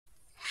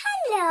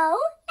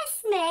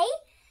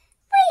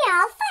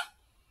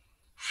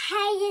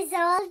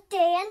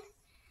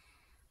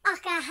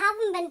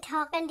haven't been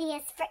talking to you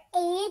for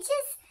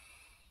ages.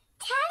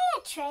 Tell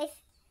you the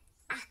truth,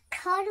 I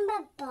couldn't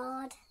be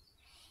bothered.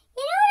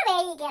 You know the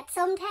way you get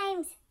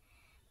sometimes.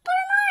 But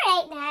I'm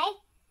alright now.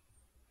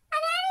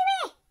 And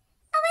anyway,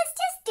 I was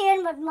just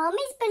doing what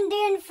Mummy's been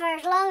doing for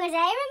as long as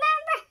I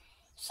remember.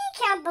 She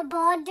can't be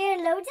bothered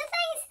doing loads of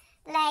things,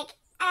 like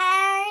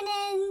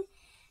ironing,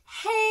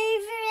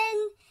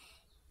 hoovering,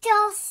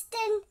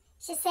 dusting.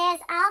 She says,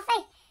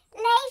 Alfie,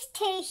 life's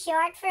too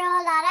short for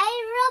all that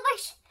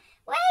rubbish.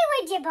 Why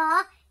would you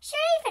bother?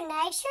 Sure, even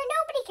now, sure,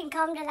 nobody can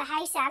come to the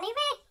house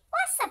anyway.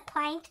 What's the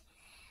point?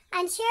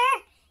 And sure,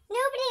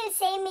 nobody will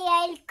see me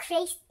old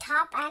creased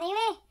top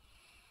anyway.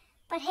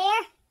 But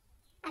here,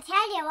 I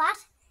tell you what,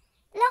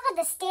 look at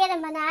the state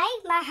of my eye,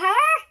 my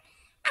hair.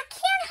 I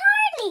can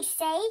hardly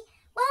see.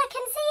 Well, I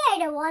can see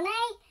out of one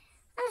eye,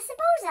 and I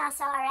suppose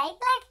that's alright,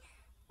 like,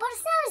 but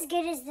it's not as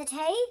good as the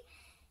two.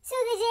 So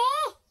the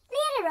day,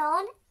 later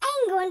on,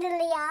 I'm going to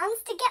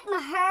Leanne's to get my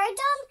hair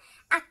done.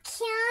 I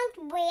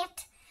can't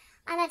wait.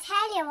 And I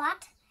tell you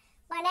what,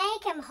 when I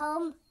come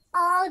home,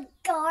 all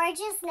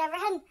gorgeous and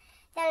everything,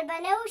 there'll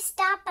be no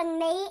stopping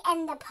me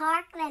in the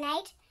park the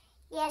night.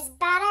 Yes,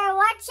 better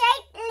watch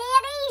out,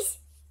 ladies.